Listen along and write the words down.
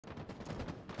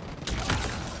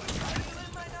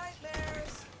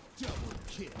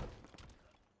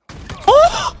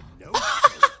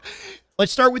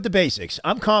Let's start with the basics.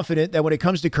 I'm confident that when it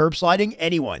comes to curb sliding,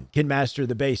 anyone can master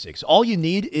the basics. All you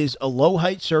need is a low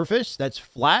height surface that's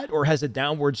flat or has a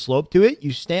downward slope to it.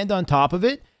 You stand on top of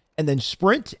it and then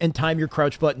sprint and time your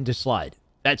crouch button to slide.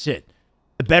 That's it.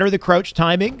 The better the crouch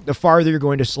timing, the farther you're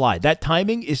going to slide. That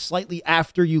timing is slightly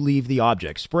after you leave the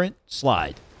object. Sprint,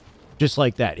 slide. Just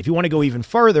like that. If you want to go even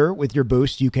further with your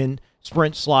boost, you can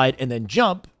sprint, slide, and then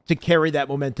jump to carry that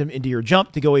momentum into your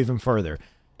jump to go even further.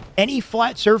 Any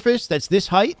flat surface that's this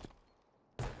height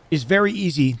is very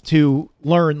easy to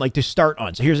learn, like to start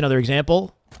on. So here's another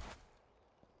example.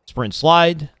 Sprint,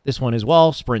 slide. This one as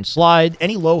well. Sprint, slide.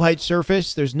 Any low height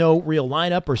surface, there's no real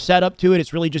lineup or setup to it.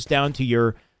 It's really just down to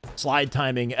your slide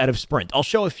timing out of sprint. I'll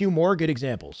show a few more good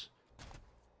examples.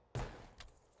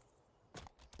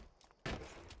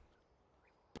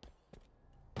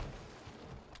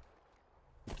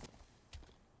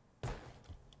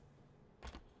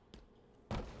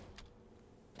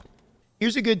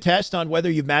 Here's a good test on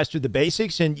whether you've mastered the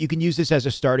basics, and you can use this as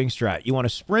a starting strat. You want to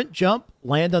sprint, jump,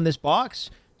 land on this box,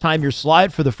 time your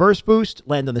slide for the first boost,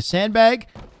 land on the sandbag,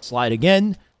 slide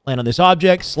again, land on this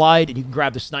object, slide, and you can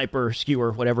grab the sniper,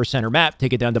 skewer, whatever center map,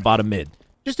 take it down to bottom mid.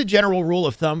 Just a general rule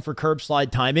of thumb for curb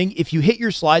slide timing. If you hit your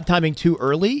slide timing too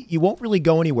early, you won't really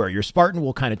go anywhere. Your Spartan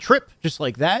will kind of trip just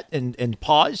like that and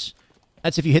pause.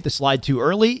 That's if you hit the slide too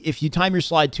early. If you time your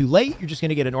slide too late, you're just going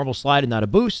to get a normal slide and not a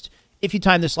boost. If you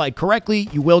time the slide correctly,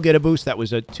 you will get a boost. That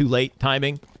was a too late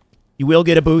timing. You will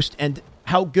get a boost, and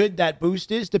how good that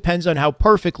boost is depends on how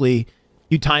perfectly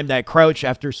you time that crouch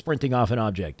after sprinting off an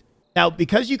object. Now,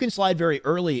 because you can slide very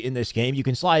early in this game, you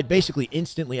can slide basically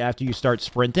instantly after you start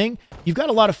sprinting. You've got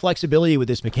a lot of flexibility with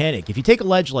this mechanic. If you take a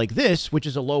ledge like this, which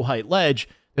is a low height ledge,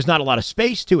 there's not a lot of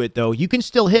space to it, though. You can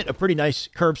still hit a pretty nice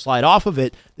curb slide off of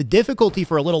it. The difficulty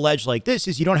for a little ledge like this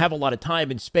is you don't have a lot of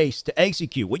time and space to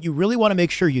execute. What you really want to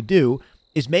make sure you do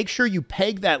is make sure you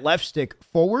peg that left stick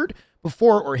forward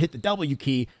before, or hit the W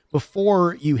key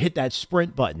before you hit that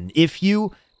sprint button. If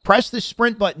you press the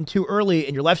sprint button too early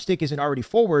and your left stick isn't already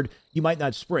forward, you might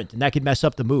not sprint, and that could mess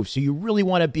up the move. So you really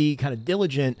want to be kind of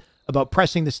diligent about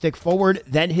pressing the stick forward,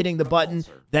 then hitting the button,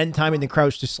 then timing the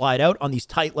crouch to slide out on these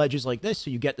tight ledges like this so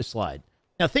you get the slide.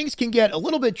 Now, things can get a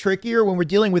little bit trickier when we're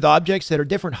dealing with objects that are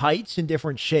different heights and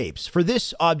different shapes. For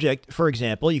this object, for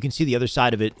example, you can see the other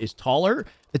side of it is taller.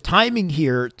 The timing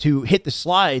here to hit the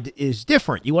slide is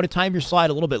different. You want to time your slide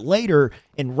a little bit later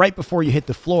and right before you hit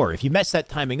the floor. If you mess that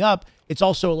timing up, it's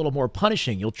also a little more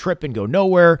punishing. You'll trip and go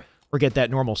nowhere or get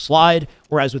that normal slide.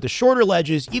 Whereas with the shorter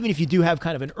ledges, even if you do have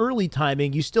kind of an early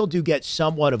timing, you still do get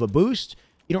somewhat of a boost.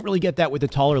 You don't really get that with the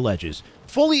taller ledges.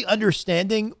 Fully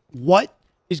understanding what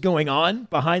is going on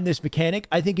behind this mechanic,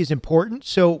 I think, is important.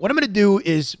 So what I'm going to do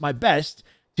is my best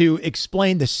to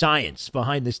explain the science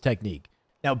behind this technique.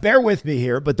 Now, bear with me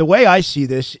here, but the way I see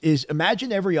this is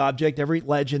imagine every object, every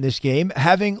ledge in this game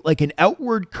having like an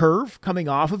outward curve coming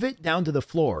off of it down to the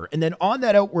floor. And then on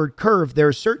that outward curve, there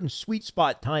are certain sweet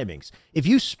spot timings. If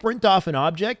you sprint off an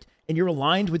object and you're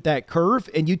aligned with that curve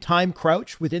and you time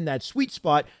crouch within that sweet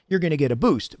spot, you're going to get a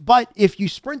boost. But if you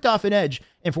sprint off an edge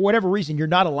and for whatever reason you're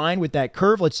not aligned with that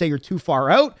curve, let's say you're too far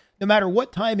out, no matter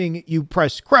what timing you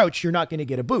press crouch, you're not going to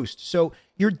get a boost. So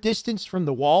your distance from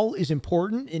the wall is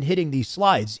important in hitting these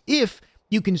slides. If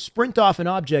you can sprint off an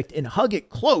object and hug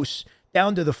it close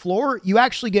down to the floor, you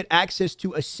actually get access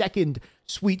to a second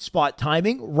sweet spot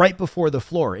timing right before the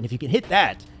floor. And if you can hit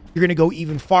that, you're going to go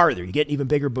even farther. You get an even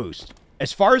bigger boost.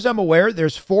 As far as I'm aware,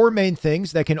 there's 4 main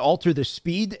things that can alter the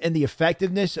speed and the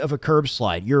effectiveness of a curb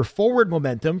slide. Your forward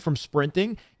momentum from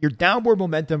sprinting, your downward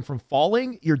momentum from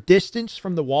falling, your distance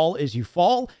from the wall as you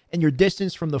fall, and your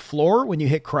distance from the floor when you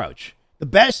hit crouch. The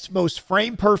best, most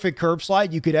frame-perfect curb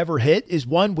slide you could ever hit is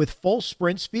one with full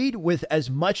sprint speed with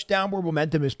as much downward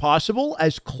momentum as possible,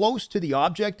 as close to the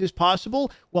object as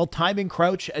possible, while timing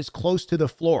crouch as close to the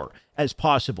floor as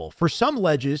possible. For some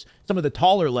ledges, some of the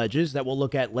taller ledges that we'll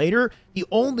look at later, the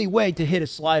only way to hit a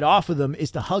slide off of them is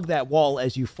to hug that wall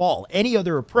as you fall. Any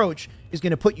other approach is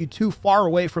going to put you too far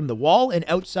away from the wall and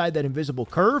outside that invisible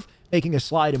curve, making a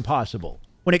slide impossible.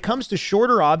 When it comes to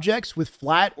shorter objects with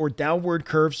flat or downward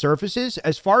curved surfaces,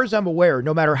 as far as I'm aware,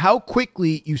 no matter how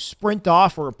quickly you sprint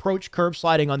off or approach curb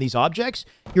sliding on these objects,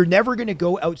 you're never going to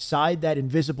go outside that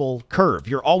invisible curve.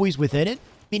 You're always within it,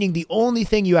 meaning the only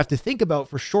thing you have to think about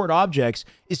for short objects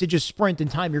is to just sprint and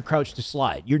time your crouch to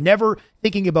slide. You're never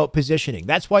thinking about positioning.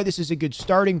 That's why this is a good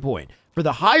starting point. For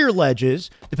the higher ledges,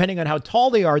 depending on how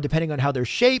tall they are, depending on how they're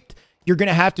shaped, you're going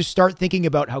to have to start thinking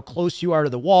about how close you are to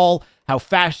the wall, how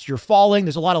fast you're falling.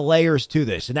 There's a lot of layers to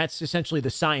this, and that's essentially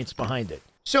the science behind it.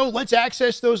 So let's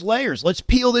access those layers. Let's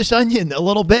peel this onion a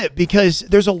little bit because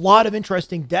there's a lot of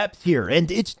interesting depth here,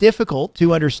 and it's difficult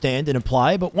to understand and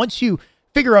apply, but once you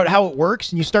figure out how it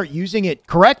works and you start using it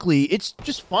correctly, it's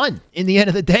just fun. In the end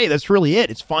of the day, that's really it.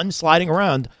 It's fun sliding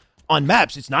around on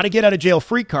maps. It's not a get out of jail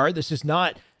free card. This is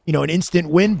not, you know, an instant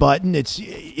win button. It's,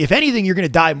 if anything, you're going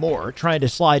to die more trying to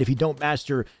slide if you don't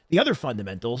master the other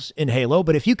fundamentals in Halo.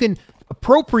 But if you can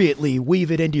appropriately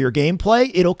weave it into your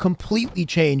gameplay, it'll completely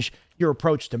change your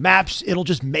approach to maps. It'll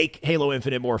just make Halo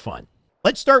Infinite more fun.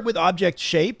 Let's start with object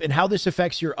shape and how this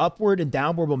affects your upward and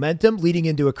downward momentum leading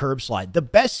into a curb slide. The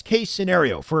best case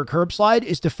scenario for a curb slide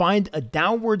is to find a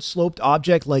downward sloped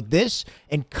object like this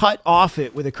and cut off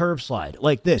it with a curb slide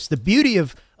like this. The beauty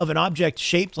of an object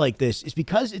shaped like this is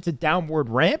because it's a downward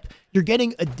ramp, you're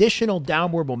getting additional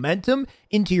downward momentum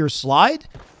into your slide,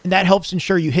 and that helps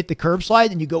ensure you hit the curb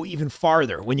slide and you go even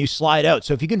farther when you slide out.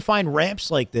 So if you can find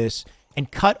ramps like this and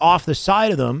cut off the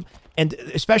side of them, and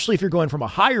especially if you're going from a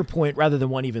higher point rather than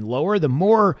one even lower, the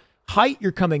more height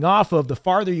you're coming off of, the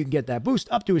farther you can get that boost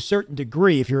up to a certain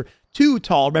degree. If you're too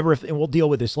tall, remember, and we'll deal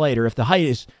with this later, if the height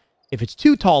is, if it's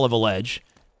too tall of a ledge,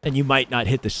 then you might not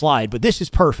hit the slide. But this is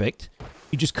perfect.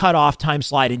 You just cut off, time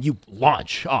slide, and you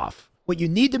launch off. What you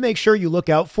need to make sure you look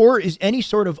out for is any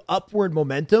sort of upward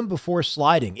momentum before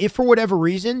sliding. If for whatever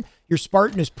reason your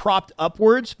Spartan is propped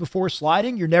upwards before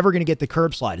sliding, you're never going to get the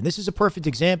curb slide. And this is a perfect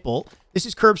example. This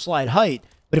is curb slide height,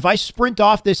 but if I sprint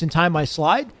off this and time my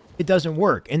slide, it doesn't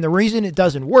work. And the reason it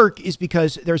doesn't work is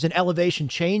because there's an elevation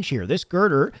change here. This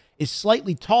girder is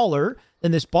slightly taller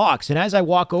than this box, and as I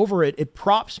walk over it, it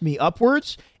props me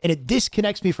upwards, and it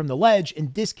disconnects me from the ledge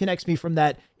and disconnects me from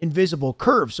that invisible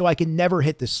curve, so I can never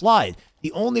hit the slide.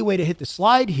 The only way to hit the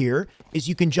slide here is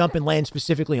you can jump and land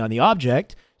specifically on the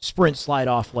object, sprint, slide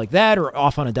off like that, or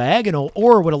off on a diagonal,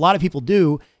 or what a lot of people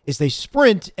do is they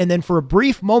sprint, and then for a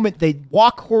brief moment, they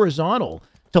walk horizontal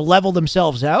to level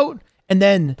themselves out, and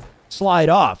then slide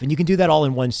off. And you can do that all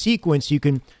in one sequence. You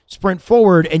can sprint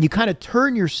forward, and you kind of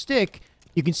turn your stick.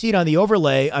 You can see it on the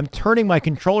overlay. I'm turning my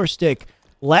controller stick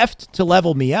left to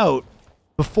level me out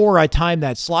before I time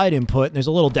that slide input. And there's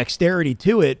a little dexterity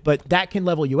to it, but that can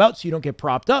level you out so you don't get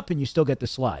propped up and you still get the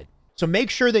slide. So make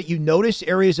sure that you notice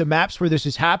areas of maps where this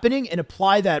is happening and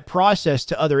apply that process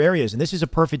to other areas. And this is a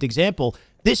perfect example.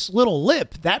 This little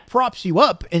lip, that props you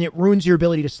up and it ruins your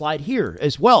ability to slide here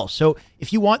as well. So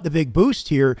if you want the big boost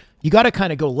here, you got to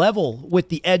kind of go level with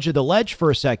the edge of the ledge for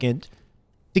a second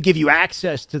to give you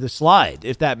access to the slide,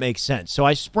 if that makes sense. So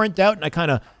I sprint out and I kind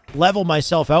of level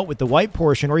myself out with the white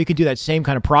portion, or you can do that same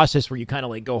kind of process where you kind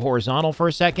of like go horizontal for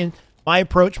a second. My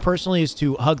approach personally is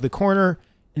to hug the corner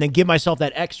and then give myself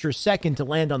that extra second to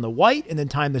land on the white and then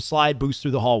time the slide boost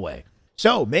through the hallway.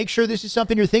 So make sure this is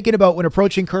something you're thinking about when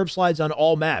approaching curb slides on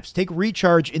all maps. Take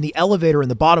recharge in the elevator in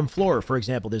the bottom floor, for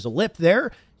example. There's a lip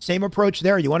there. Same approach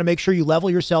there. You want to make sure you level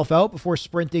yourself out before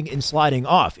sprinting and sliding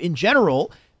off. In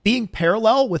general, being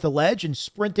parallel with a ledge and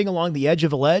sprinting along the edge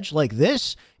of a ledge like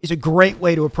this is a great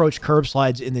way to approach curb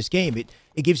slides in this game.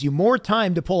 It gives you more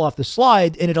time to pull off the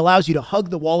slide, and it allows you to hug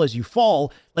the wall as you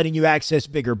fall, letting you access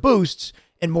bigger boosts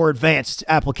and more advanced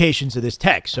applications of this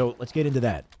tech. So let's get into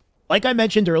that. Like I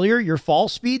mentioned earlier, your fall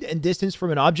speed and distance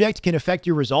from an object can affect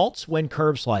your results when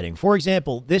curb sliding. For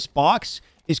example, this box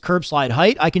is curb slide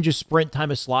height. I can just sprint,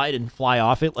 time a slide, and fly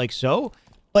off it like so.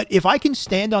 But if I can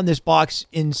stand on this box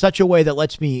in such a way that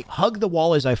lets me hug the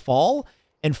wall as I fall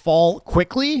and fall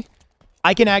quickly,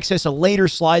 I can access a later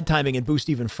slide timing and boost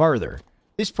even farther.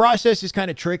 This process is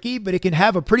kind of tricky, but it can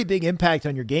have a pretty big impact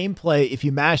on your gameplay if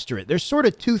you master it. There's sort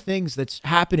of two things that's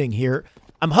happening here.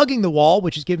 I'm hugging the wall,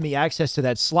 which is giving me access to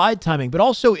that slide timing, but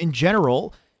also in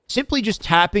general, simply just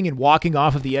tapping and walking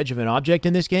off of the edge of an object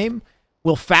in this game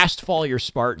will fast fall your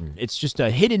Spartan. It's just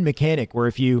a hidden mechanic where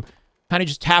if you kind of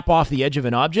just tap off the edge of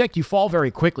an object, you fall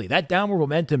very quickly. That downward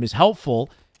momentum is helpful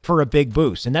for a big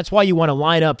boost, and that's why you want to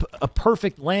line up a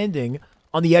perfect landing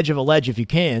on the edge of a ledge if you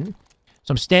can.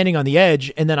 So I'm standing on the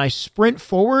edge, and then I sprint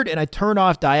forward, and I turn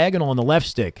off diagonal on the left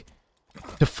stick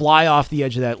to fly off the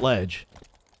edge of that ledge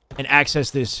and access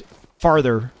this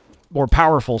farther, more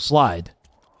powerful slide.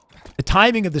 The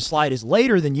timing of the slide is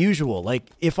later than usual. Like,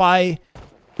 if I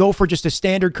go for just a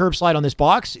standard curb slide on this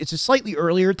box, it's a slightly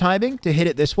earlier timing to hit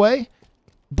it this way.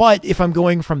 But if I'm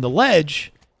going from the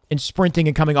ledge and sprinting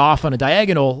and coming off on a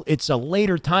diagonal, it's a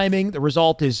later timing. The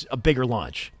result is a bigger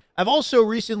launch. I've also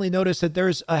recently noticed that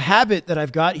there's a habit that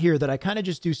I've got here that I kind of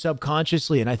just do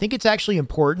subconsciously, and I think it's actually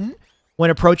important when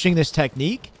approaching this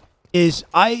technique, is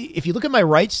if you look at my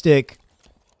right stick,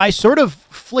 I sort of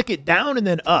flick it down and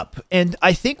then up. And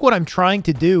I think what I'm trying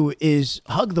to do is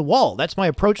hug the wall. That's my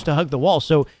approach to hug the wall.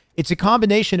 So it's a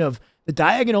combination of the the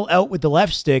diagonal out with the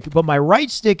left stick, but my right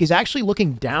stick is actually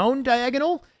looking down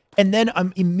diagonal, and then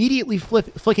I'm immediately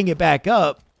flicking it back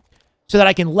up so that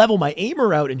I can level my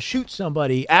aimer out and shoot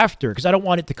somebody after, because I don't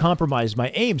want it to compromise my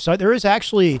aim. So there is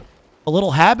actually a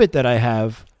little habit that I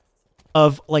have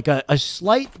of like a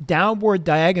slight downward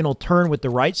diagonal turn with the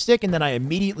right stick, and then I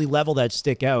immediately level that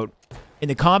stick out. And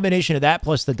the combination of that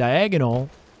plus the diagonal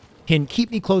can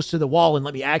keep me close to the wall and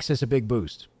let me access a big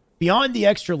boost. Beyond the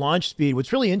extra launch speed,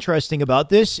 what's really interesting about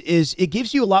this is it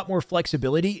gives you a lot more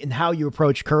flexibility in how you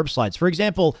approach curb slides. For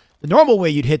example, the normal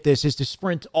way you'd hit this is to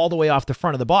sprint all the way off the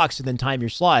front of the box and then time your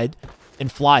slide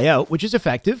and fly out, which is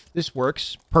effective. This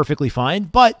works perfectly fine,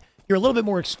 but you're a little bit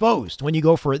more exposed when you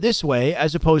go for it this way,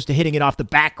 as opposed to hitting it off the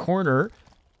back corner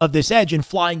of this edge and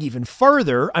flying even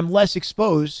further. I'm less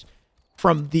exposed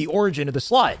from the origin of the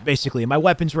slide, basically. My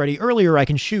weapon's ready earlier, I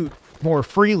can shoot more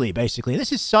freely, basically. And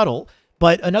this is subtle,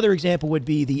 but another example would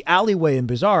be the alleyway in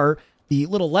Bazaar. The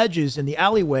little ledges in the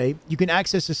alleyway, you can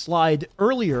access a slide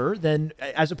earlier than,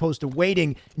 as opposed to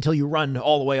waiting until you run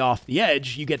all the way off the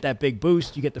edge. You get that big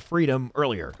boost, you get the freedom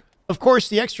earlier. Of course,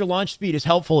 the extra launch speed is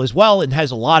helpful as well and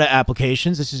has a lot of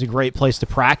applications. This is a great place to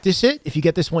practice it. If you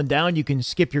get this one down, you can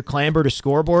skip your clamber to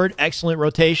scoreboard. Excellent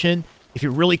rotation. If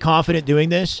you're really confident doing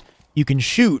this, you can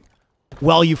shoot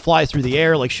while you fly through the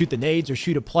air, like shoot the nades or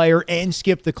shoot a player and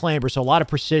skip the clamber. So a lot of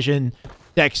precision,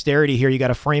 dexterity here. You got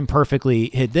to frame perfectly,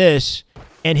 hit this,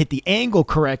 and hit the angle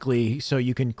correctly so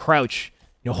you can crouch,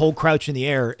 hold crouch in the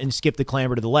air and skip the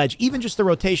clamber to the ledge. Even just the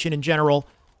rotation in general,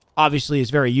 obviously, is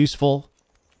very useful,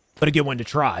 but a good one to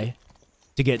try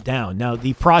to get down. Now,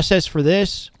 the process for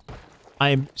this,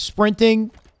 I'm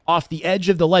sprinting off the edge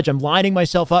of the ledge. I'm lining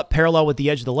myself up parallel with the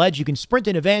edge of the ledge. You can sprint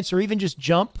in advance or even just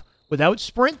jump without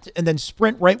sprint, and then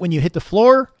sprint right when you hit the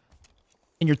floor.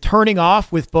 And you're turning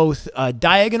off with both a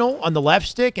diagonal on the left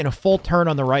stick and a full turn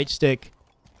on the right stick.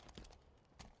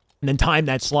 And then time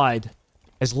that slide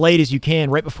as late as you can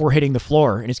right before hitting the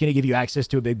floor, and it's going to give you access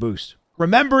to a big boost.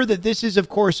 Remember that this is, of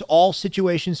course, all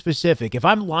situation specific. If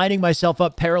I'm lining myself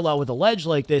up parallel with a ledge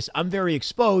like this, I'm very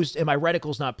exposed and my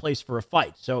reticle's not placed for a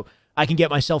fight. So I can get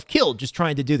myself killed just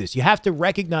trying to do this. You have to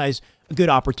recognize a good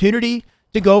opportunity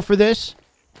to go for this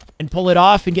and pull it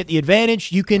off and get the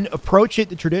advantage. You can approach it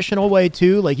the traditional way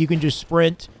too. Like you can just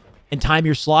sprint and time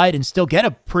your slide and still get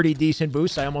a pretty decent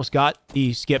boost. I almost got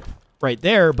the skip right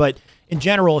there, but in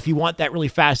general, if you want that really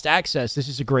fast access, this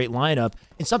is a great lineup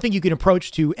and something you can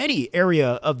approach to any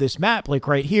area of this map, like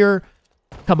right here,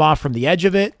 come off from the edge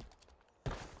of it.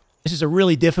 This is a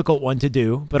really difficult one to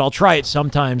do, but I'll try it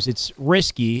sometimes. It's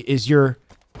risky, is you're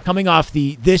coming off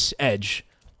this edge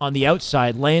on the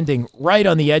outside, landing right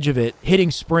on the edge of it,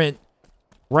 hitting sprint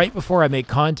right before I make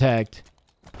contact.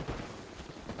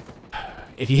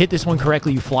 If you hit this one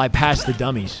correctly, you fly past the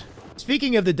dummies.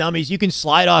 Speaking of the dummies, you can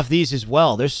slide off these as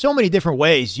well. There's so many different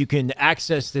ways you can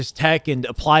access this tech and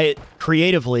apply it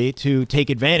creatively to take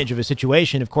advantage of a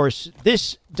situation. Of course,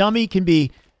 this dummy can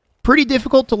be pretty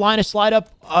difficult to line a slide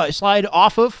up,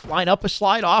 line up a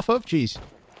slide off of. Jeez.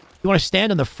 You want to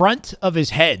stand on the front of his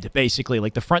head, basically,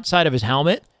 like the front side of his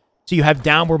helmet. So you have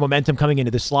downward momentum coming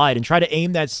into the slide and try to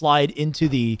aim that slide into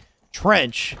the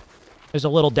trench. There's a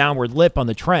little downward lip on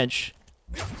the trench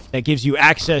that gives you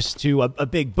access to a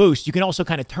big boost. You can also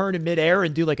kind of turn in midair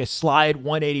and do like a slide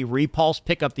 180 repulse,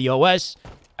 pick up the OS.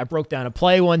 I broke down a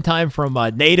play one time from a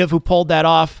native who pulled that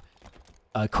off.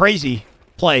 Crazy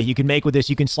play you can make with this.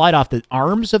 You can slide off the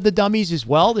arms of the dummies as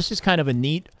well. This is kind of a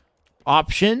neat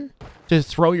option to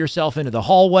throw yourself into the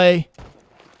hallway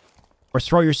or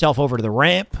throw yourself over to the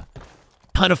ramp.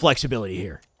 Ton of flexibility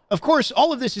here. Of course,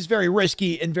 all of this is very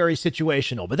risky and very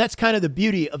situational, but that's kind of the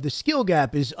beauty of the skill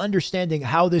gap, is understanding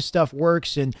how this stuff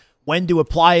works and when to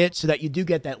apply it so that you do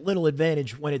get that little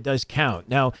advantage when it does count.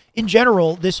 Now, in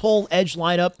general, this whole edge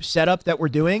lineup setup that we're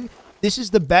doing, this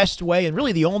is the best way and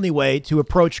really the only way to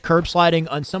approach curb sliding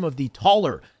on some of the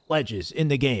taller ledges in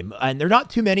the game. And there are not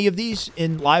too many of these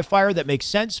in live fire that makes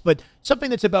sense, but something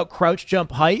that's about crouch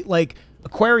jump height, like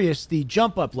Aquarius, the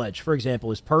jump up ledge, for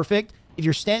example, is perfect. If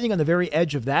you're standing on the very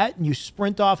edge of that and you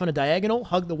sprint off on a diagonal,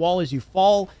 hug the wall as you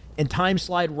fall, and time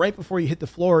slide right before you hit the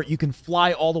floor, you can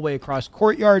fly all the way across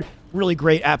courtyard. Really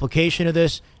great application of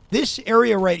this. This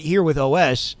area right here with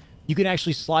OS, you can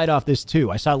actually slide off this too.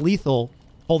 I saw Lethal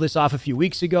pull this off a few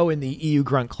weeks ago in the EU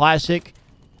Grunt Classic,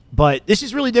 but this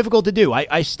is really difficult to do.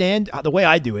 I stand, the way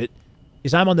I do it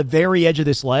is I'm on the very edge of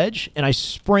this ledge and I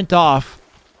sprint off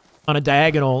on a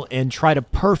diagonal and try to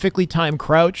perfectly time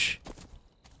crouch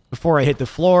before I hit the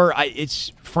floor.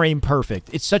 It's frame perfect.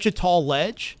 It's such a tall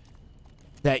ledge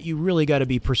that you really got to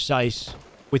be precise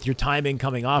with your timing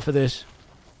coming off of this.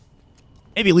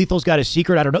 Maybe Lethal's got a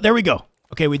secret. I don't know. There we go.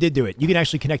 Okay, we did do it. You can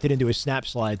actually connect it into a snap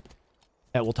slide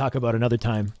that we'll talk about another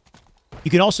time.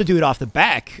 You can also do it off the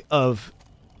back of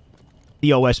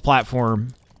the OS platform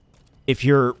if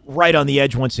you're right on the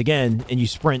edge once again and you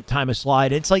sprint, time a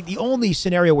slide. It's like the only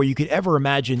scenario where you could ever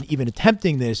imagine even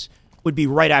attempting this would be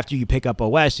right after you pick up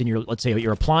OS and you're, let's say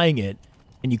you're applying it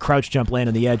and you crouch jump, land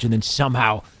on the edge, and then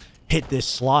somehow hit this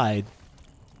slide,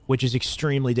 which is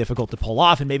extremely difficult to pull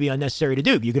off and maybe unnecessary to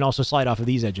do. You can also slide off of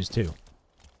these edges too.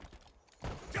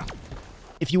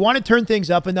 If you want to turn things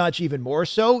up a notch even more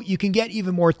so, you can get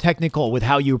even more technical with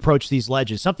how you approach these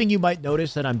ledges. Something you might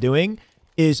notice that I'm doing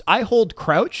is I hold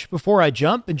crouch before I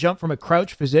jump and jump from a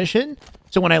crouch position.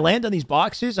 So when I land on these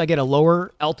boxes, I get a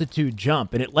lower altitude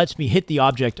jump, and it lets me hit the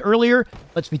object earlier,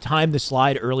 lets me time the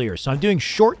slide earlier. So I'm doing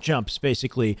short jumps,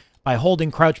 basically, by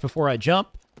holding crouch before I jump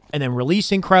and then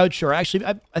releasing crouch, or actually,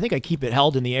 I think I keep it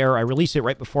held in the air. I release it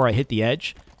right before I hit the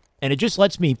edge. And it just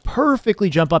lets me perfectly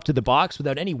jump up to the box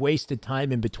without any wasted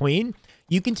time in between.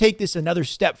 You can take this another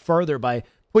step further by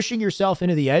pushing yourself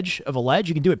into the edge of a ledge.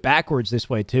 You can do it backwards this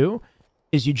way too,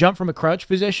 is you jump from a crouch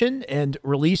position and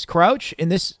release crouch.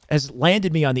 And this has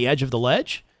landed me on the edge of the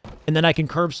ledge. And then I can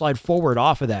curb slide forward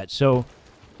off of that. So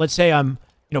let's say I'm,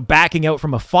 backing out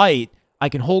from a fight. I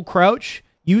can hold crouch,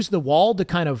 use the wall to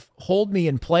kind of hold me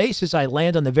in place as I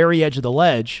land on the very edge of the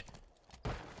ledge,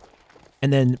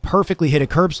 and then perfectly hit a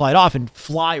curb slide off and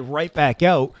fly right back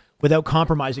out without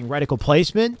compromising reticle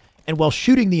placement, and while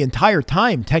shooting the entire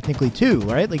time, technically, too,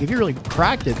 right? Like, if you're really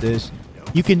cracked at this,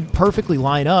 you can perfectly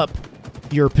line up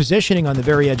your positioning on the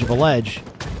very edge of a ledge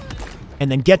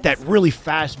and then get that really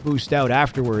fast boost out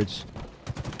afterwards.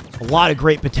 A lot of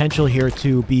great potential here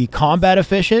to be combat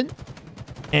efficient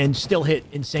and still hit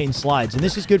insane slides. And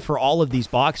this is good for all of these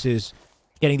boxes,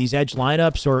 getting these edge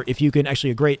lineups, or if you can, actually,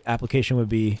 a great application would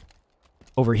be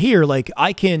over here. Like,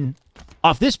 I can,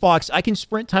 off this box, I can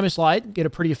sprint, time a slide, get a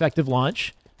pretty effective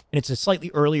launch, and it's a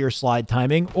slightly earlier slide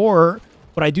timing. Or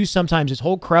what I do sometimes is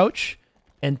hold crouch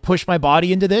and push my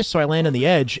body into this so I land on the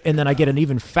edge, and then I get an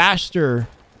even faster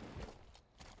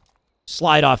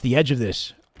slide off the edge of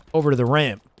this over to the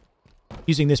ramp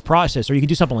using this process. Or you can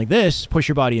do something like this, push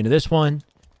your body into this one,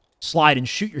 slide and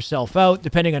shoot yourself out.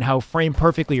 Depending on how frame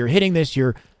perfectly you're hitting this,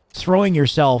 you're throwing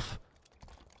yourself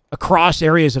across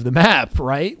areas of the map,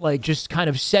 right? Like, just kind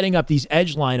of setting up these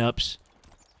edge lineups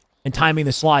and timing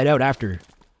the slide out after.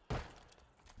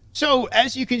 So,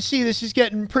 as you can see, this is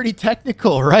getting pretty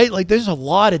technical, right? Like, there's a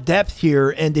lot of depth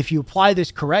here, and if you apply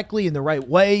this correctly in the right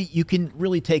way, you can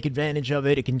really take advantage of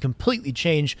it. It can completely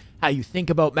change how you think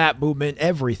about map movement,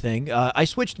 everything. I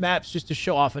switched maps just to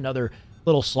show off another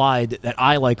little slide that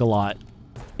I like a lot.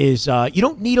 Is you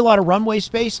don't need a lot of runway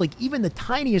space. Like, even the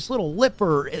tiniest little lip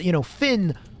or,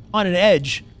 fin on an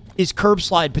edge is curb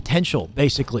slide potential,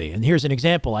 basically. And here's an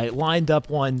example. I lined up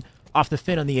one off the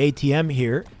fin on the ATM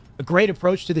here. A great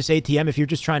approach to this ATM, if you're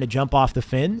just trying to jump off the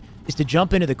fin, is to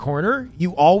jump into the corner.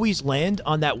 You always land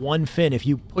on that one fin if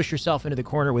you push yourself into the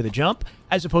corner with a jump,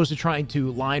 as opposed to trying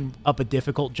to line up a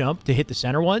difficult jump to hit the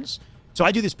center ones. So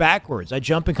I do this backwards. I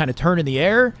jump and kind of turn in the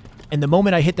air, and the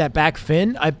moment I hit that back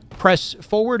fin, I press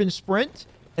forward and sprint,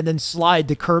 and then slide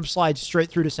to curb slide straight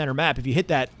through to center map. If you hit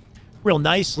that real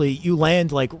nicely, you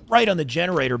land like right on the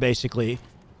generator, basically.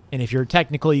 And if you're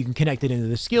technical, you can connect it into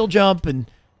the skill jump and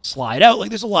slide out. Like,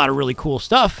 there's a lot of really cool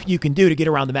stuff you can do to get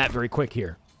around the map very quick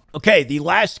here. Okay, the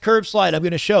last curb slide I'm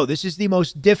going to show. This is the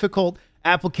most difficult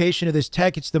application of this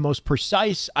tech. It's the most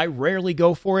precise. I rarely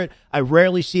go for it. I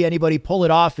rarely see anybody pull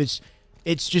it off. It's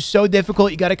just so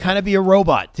difficult. You got to kind of be a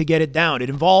robot to get it down. It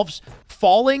involves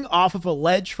falling off of a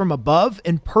ledge from above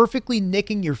and perfectly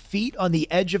nicking your feet on the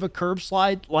edge of a curb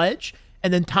slide ledge,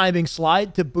 and then timing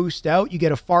slide to boost out. You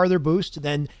get a farther boost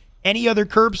than any other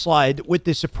curb slide with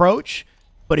this approach,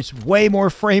 but it's way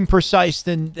more frame precise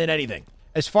than anything.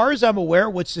 As far as I'm aware,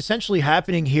 what's essentially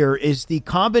happening here is the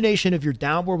combination of your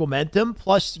downward momentum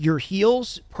plus your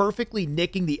heels perfectly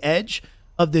nicking the edge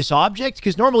of this object,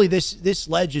 because normally this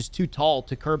ledge is too tall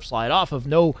to curb slide off of.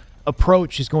 No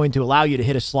approach is going to allow you to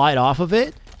hit a slide off of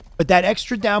it, but that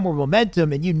extra downward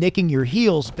momentum and you nicking your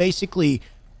heels basically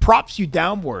props you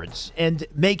downwards and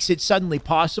makes it suddenly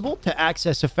possible to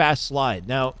access a fast slide.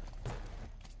 Now,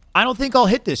 I don't think I'll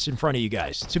hit this in front of you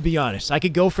guys, to be honest. I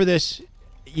could go for this,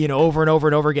 over and over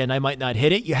and over again. I might not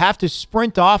hit it. You have to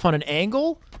sprint off on an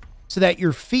angle so that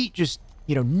your feet just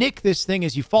nick this thing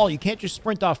as you fall. You can't just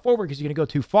sprint off forward because you're going to go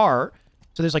too far.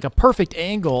 So there's like a perfect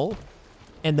angle.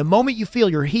 And the moment you feel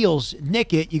your heels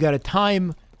nick it, you got to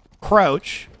time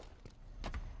crouch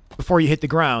before you hit the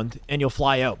ground and you'll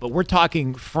fly out. But we're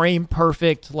talking frame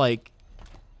perfect, like,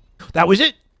 that was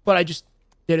it. But I just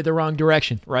did it the wrong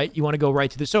direction, right? You want to go right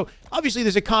to this. So obviously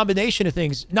there's a combination of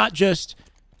things, not just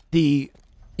the,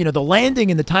 the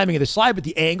landing and the timing of the slide, but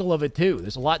the angle of it too.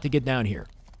 There's a lot to get down here.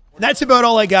 That's about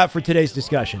all I got for today's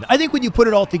discussion. I think when you put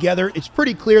it all together, it's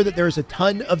pretty clear that there's a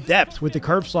ton of depth with the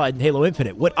curb slide in Halo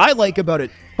Infinite. What I like about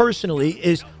it personally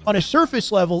is on a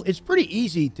surface level, it's pretty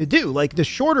easy to do. Like the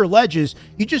shorter ledges,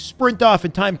 you just sprint off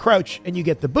and time crouch and you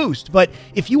get the boost. But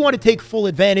if you want to take full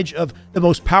advantage of the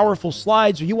most powerful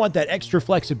slides, or you want that extra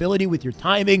flexibility with your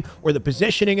timing or the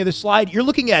positioning of the slide, you're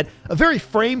looking at a very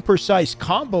frame-precise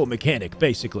combo mechanic,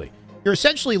 basically. You're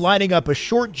essentially lining up a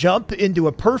short jump into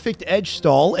a perfect edge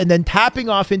stall and then tapping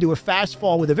off into a fast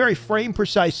fall with a very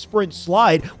frame-precise sprint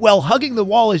slide while hugging the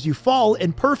wall as you fall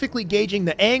and perfectly gauging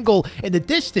the angle and the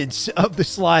distance of the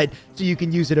slide so you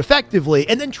can use it effectively.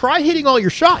 And then try hitting all your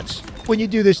shots when you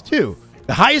do this too.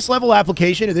 The highest level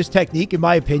application of this technique, in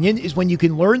my opinion, is when you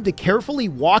can learn to carefully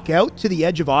walk out to the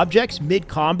edge of objects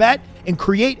mid-combat and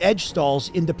create edge stalls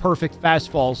into perfect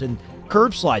fast falls and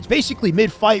curb slides. Basically,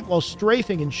 mid-fight, while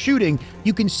strafing and shooting,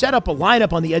 you can set up a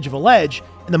lineup on the edge of a ledge,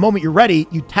 and the moment you're ready,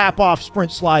 you tap off,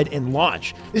 sprint, slide, and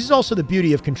launch. This is also the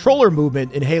beauty of controller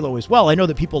movement in Halo as well. I know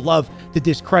that people love to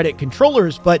discredit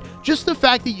controllers, but just the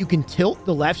fact that you can tilt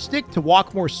the left stick to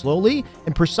walk more slowly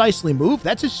and precisely move,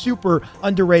 that's a super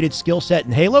underrated skill set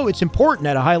in Halo. It's important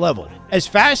at a high level. As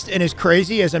fast and as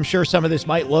crazy as I'm sure some of this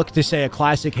might look to, say, a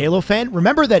classic Halo fan,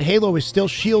 remember that Halo is still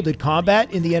shielded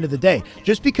combat in the end of the day.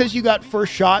 Just because you got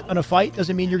first shot on a fight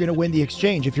doesn't mean you're going to win the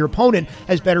exchange. If your opponent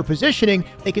has better positioning,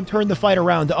 they can turn the fight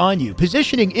around on you.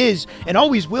 Positioning is and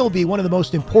always will be one of the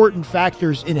most important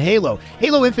factors in Halo.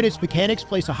 Halo Infinite's mechanics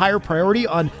place a higher priority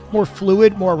on more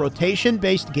fluid, more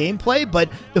rotation-based gameplay, but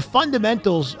the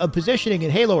fundamentals of positioning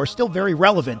in Halo are still very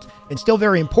relevant and still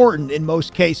very important in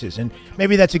most cases, and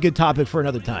maybe that's a good topic for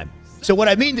another time. So what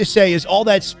I mean to say is all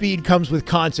that speed comes with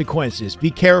consequences. Be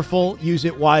careful, use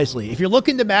it wisely. If you're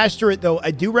looking to master it, though,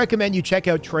 I do recommend you check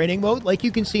out training mode. Like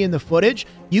you can see in the footage,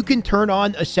 you can turn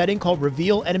on a setting called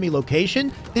Reveal Enemy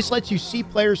Location. This lets you see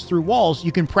players through walls.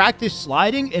 You can practice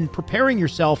sliding and preparing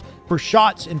yourself for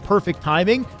shots in perfect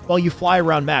timing while you fly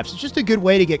around maps. It's just a good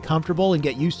way to get comfortable and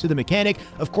get used to the mechanic.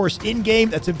 Of course, in-game,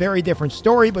 that's a very different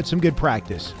story, but some good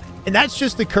practice. And that's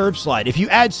just the curb slide. If you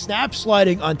add snap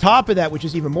sliding on top of that, which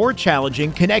is even more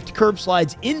challenging, connect curb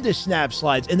slides into snap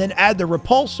slides, and then add the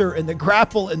repulsor and the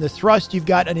grapple and the thrust, you've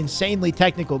got an insanely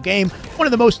technical game. One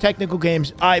of the most technical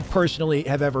games I personally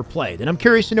have ever played. And I'm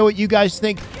curious to know what you guys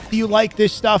think. Do you like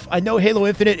this stuff? I know Halo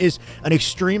Infinite is an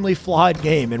extremely flawed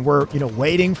game, and we're,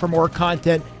 waiting for more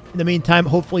content. In the meantime,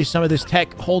 hopefully some of this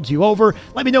tech holds you over.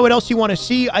 Let me know what else you want to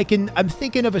see. I'm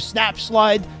thinking of a snap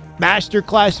slide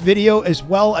Masterclass video as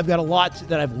well. I've got a lot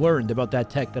that I've learned about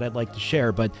that tech that I'd like to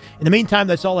share. But in the meantime,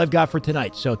 that's all I've got for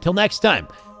tonight. So till next time,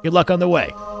 good luck on the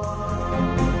way.